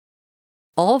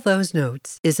All Those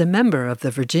Notes is a member of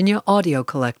the Virginia Audio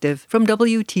Collective from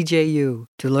WTJU.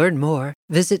 To learn more,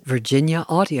 visit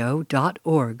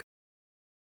virginiaaudio.org.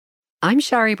 I'm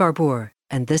Shari Barbour,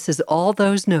 and this is All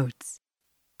Those Notes.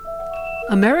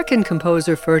 American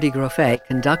composer Ferdy Groffet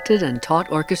conducted and taught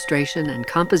orchestration and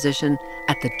composition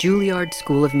at the Juilliard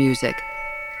School of Music.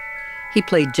 He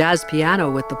played jazz piano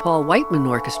with the Paul Whiteman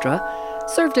Orchestra,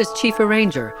 served as chief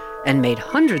arranger, and made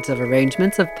hundreds of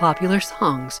arrangements of popular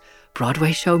songs,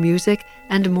 Broadway show music,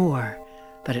 and more.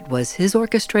 But it was his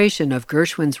orchestration of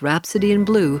Gershwin's Rhapsody in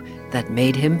Blue that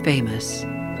made him famous.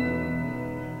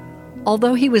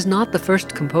 Although he was not the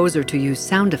first composer to use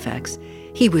sound effects,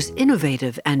 he was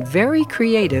innovative and very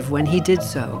creative when he did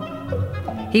so.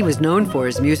 He was known for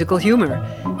his musical humor,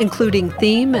 including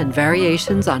theme and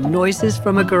variations on Noises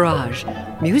from a Garage,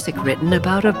 music written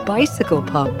about a bicycle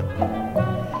pump.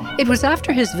 It was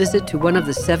after his visit to one of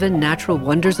the 7 natural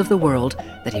wonders of the world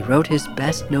that he wrote his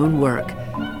best-known work.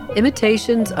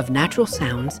 Imitations of natural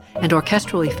sounds and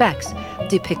orchestral effects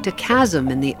depict a chasm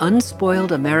in the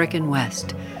unspoiled American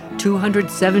West,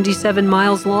 277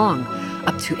 miles long,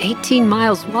 up to 18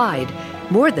 miles wide,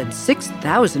 more than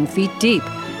 6,000 feet deep,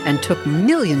 and took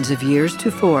millions of years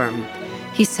to form.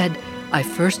 He said, "I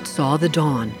first saw the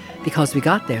dawn because we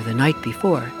got there the night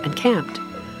before and camped.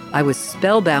 I was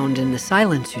spellbound in the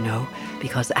silence, you know,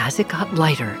 because as it got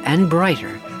lighter and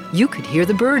brighter, you could hear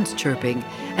the birds chirping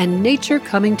and nature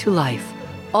coming to life.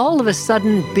 All of a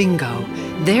sudden, bingo,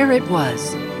 there it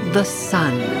was, the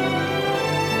sun."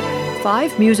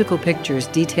 5 musical pictures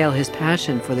detail his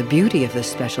passion for the beauty of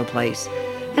this special place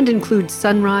and include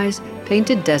sunrise,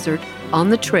 painted desert, on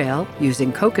the trail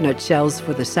using coconut shells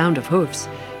for the sound of hoofs,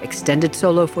 extended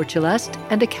solo for celeste,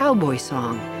 and a cowboy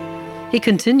song. He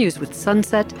continues with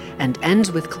sunset and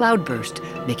ends with cloudburst,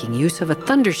 making use of a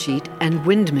thunder sheet and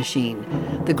wind machine.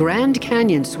 The Grand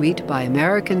Canyon Suite by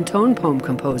American tone poem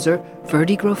composer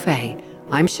Ferdy Groffet.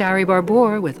 I'm Shari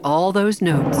Barbour with All Those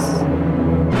Notes.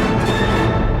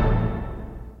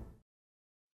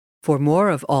 For more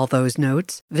of All Those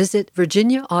Notes, visit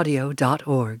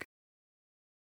virginiaaudio.org.